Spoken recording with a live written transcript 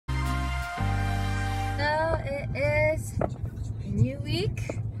new week,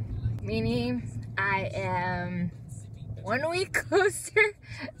 meaning I am 1 week closer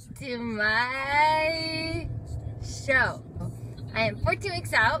to my show. I am 14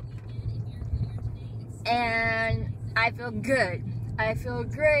 weeks out and I feel good. I feel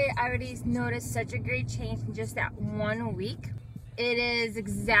great. I already noticed such a great change in just that 1 week. It is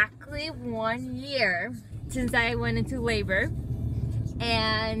exactly 1 year since I went into labor,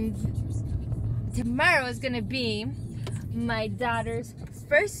 and tomorrow is gonna be my daughter's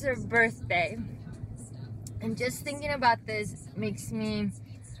first birthday. And just thinking about this makes me,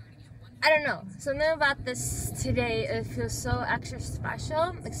 I don't know, something about this today, it feels so extra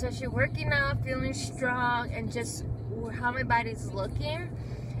special, especially working out, feeling strong, and just how my body's looking.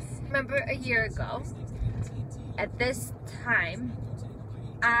 Remember a year ago, at this time,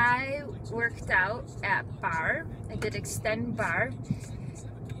 I worked out at bar. I did extend bar.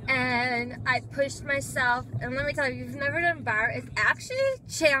 And I pushed myself, and let me tell you, if you've never done bar, it's actually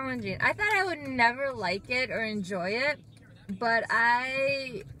challenging. I thought I would never like it or enjoy it, but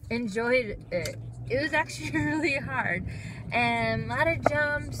I enjoyed it. It was actually really hard, and a lot of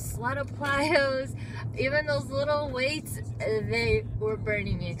jumps, a lot of plyos, even those little weights, they were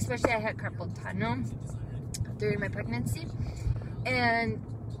burning me, especially I had carpal tunnel during my pregnancy, and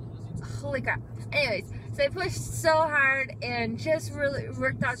holy crap. Anyways, so I pushed so hard and just really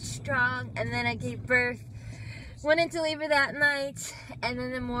worked out strong, and then I gave birth, went into labor that night, and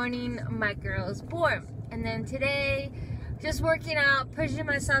in the morning my girl was born. And then today, just working out, pushing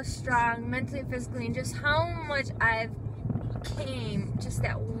myself strong, mentally, physically, and just how much I've came just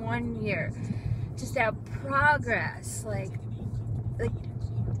that 1 year, just that progress, like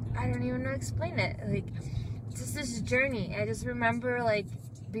I don't even know how to explain it, like just this journey. I just remember, like,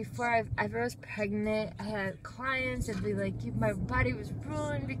 before I ever was pregnant, I had clients and be like, my body was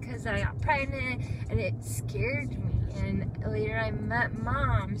ruined because I got pregnant, and it scared me. And later I met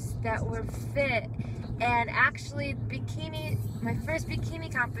moms that were fit, and actually bikini, my first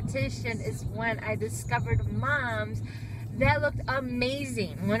bikini competition is when I discovered moms that looked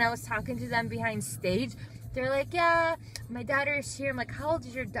amazing. When I was talking to them behind stage, they're like, yeah, my daughter is here. I'm like, how old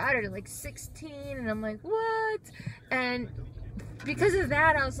is your daughter? They're like 16, and I'm like, what? And because of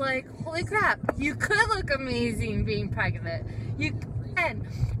that, I was like, holy crap, you could look amazing being pregnant. You can.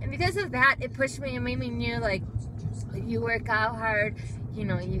 And because of that, it pushed me and made me know, like, you work out hard, you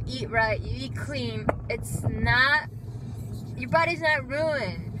know, you eat right, you eat clean. It's not, your body's not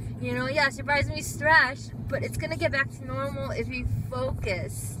ruined. You know, yes, your body's gonna be stressed, but it's gonna get back to normal if you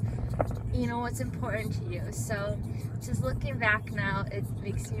focus, you know, what's important to you. So just looking back now, it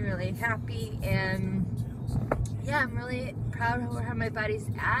makes me really happy, and yeah, I'm really proud of how my body's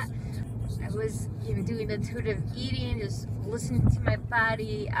at. I was, you know, doing intuitive eating, just listening to my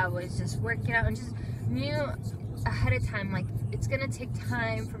body. I was just working out and just knew ahead of time, like, it's gonna take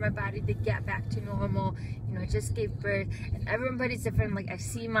time for my body to get back to normal. You know, I just gave birth, and everybody's different. Like, I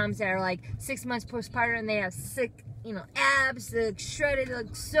see moms that are like 6 months postpartum and they have sick, you know, abs, they look shredded, they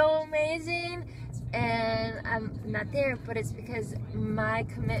look so amazing, and I'm not there. But it's because my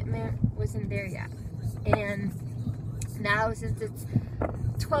commitment wasn't there yet. And now, since it's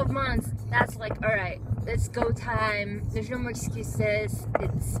 12 months, that's like, all right, it's go time. There's no more excuses.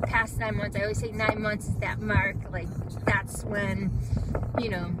 It's past 9 months. I always say 9 months is that mark. Like, that's when, you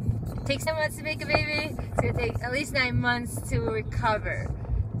know, it takes 9 months to make a baby. It's gonna take at least 9 months to recover.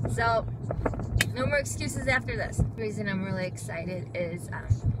 So, no more excuses after this. The reason I'm really excited is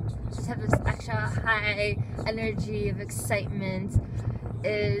just have this extra high energy of excitement.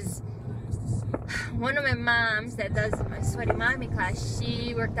 Is one of my moms that does my Sweaty Mommy class,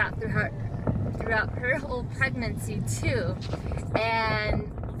 she worked out throughout her whole pregnancy too,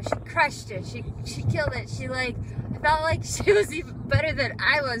 and she crushed it. She killed it. She, like, I felt like she was even better than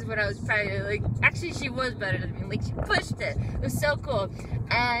I was when I was pregnant. Like, actually, she was better than me. Like, she pushed it. It was so cool.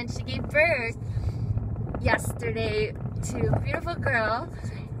 And she gave birth yesterday to a beautiful girl,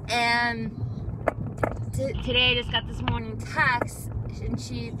 and today I just got this morning text, and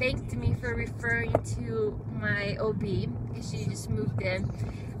she thanked me for referring to my OB because she just moved in,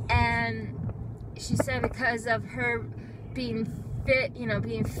 and she said because of her being fit, you know,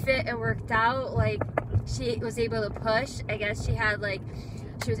 being fit and worked out, like, she was able to push. I guess she had, like,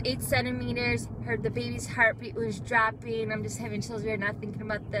 she was 8 centimeters. The baby's heartbeat was dropping. I'm just having chills right now thinking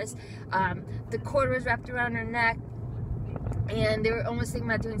about this. The cord was wrapped around her neck, and they were almost thinking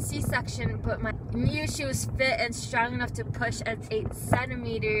about doing C-section, but I knew she was fit and strong enough to push at 8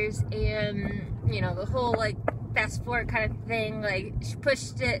 centimeters, and, you know, the whole, like, fast forward kind of thing, like, she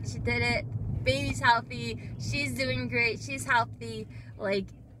pushed it, she did it, baby's healthy, she's doing great, she's healthy, like,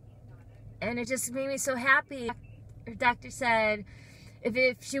 and it just made me so happy. Her doctor said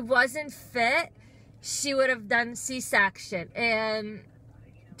if she wasn't fit, she would have done C-section. And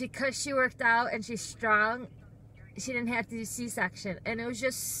because she worked out and she's strong, she didn't have to do C-section. And it was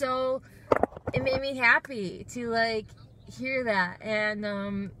just so, it made me happy to like hear that.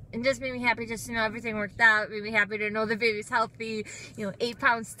 And just made me happy just to know everything worked out. It made me happy to know the baby's healthy, you know, 8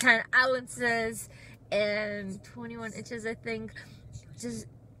 pounds 10 ounces and 21 inches, I think. Just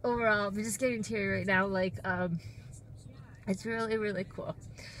overall, I'm just getting teary right now. Like, it's really, really cool.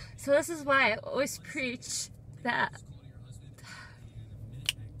 So this is why I always preach that.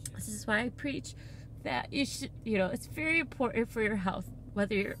 This is why I preach that you should, you know, it's very important for your health,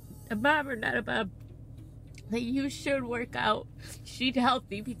 whether you're a mom or not a mom, that you should work out, eat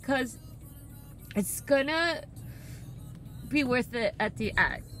healthy, because it's gonna be worth it at the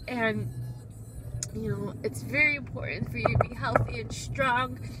end. And you know, it's very important for you to be healthy and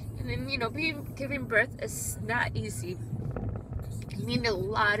strong. And then, you know, giving birth is not easy. You need a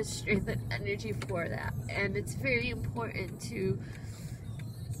lot of strength and energy for that, and it's very important to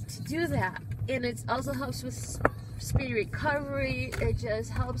do that. And it also helps with speedy recovery. It just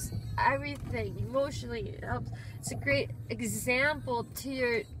helps everything emotionally. It helps. It's a great example to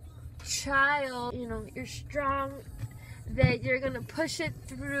your child. You know, you're strong, that you're gonna push it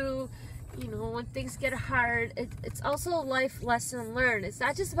through. You know, when things get hard, it's also a life lesson learned. It's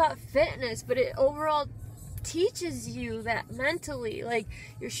not just about fitness, but it overall teaches you that mentally, like,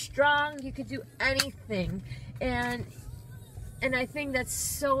 you're strong, you can do anything. And I think that's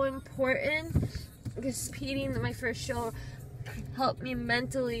so important, because competing in my first show helped me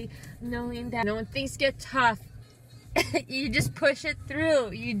mentally, knowing that, you know, when things get tough, you just push it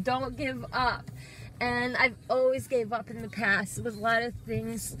through. You don't give up. And I've always gave up in the past with a lot of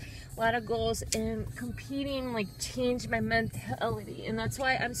things, a lot of goals, and competing like changed my mentality. And that's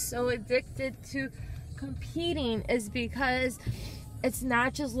why I'm so addicted to competing, is because it's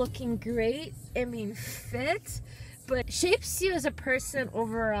not just looking great and being fit, but shapes you as a person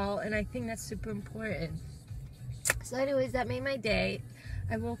overall. And I think that's super important. So anyways, that made my day.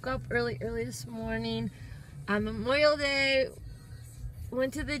 I woke up early this morning on Memorial Day,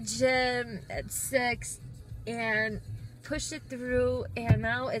 went to the gym at 6 and pushed it through, and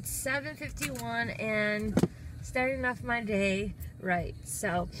now it's 7:51 and starting off my day right.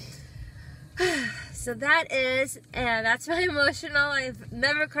 So that is, and that's my emotional. I've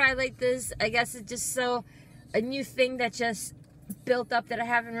never cried like this. I guess it's just so a new thing that just built up, that I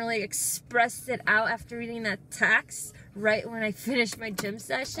haven't really expressed it out after reading that text right when I finished my gym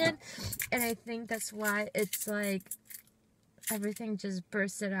session. And I think that's why it's like everything just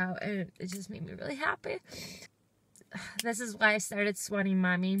bursted out, and it just made me really happy. This is why I started Sweaty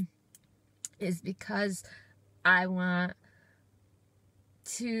Mommy, is because I want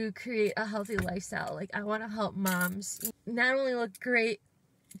to create a healthy lifestyle. Like, I want to help moms not only look great,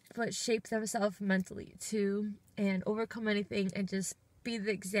 but shape themselves mentally too, and overcome anything, and just be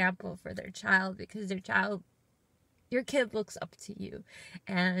the example for their child, because your kid looks up to you,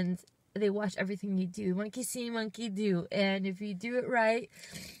 and they watch everything you do. Monkey see, monkey do. And if you do it right,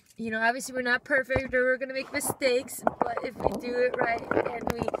 you know, obviously we're not perfect, or we're going to make mistakes, but if we do it right,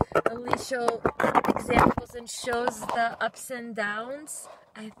 and we at least show examples and shows the ups and downs,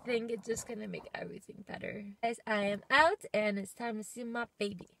 I think it's just going to make everything better. Guys, I am out, and it's time to see my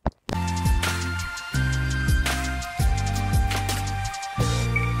baby.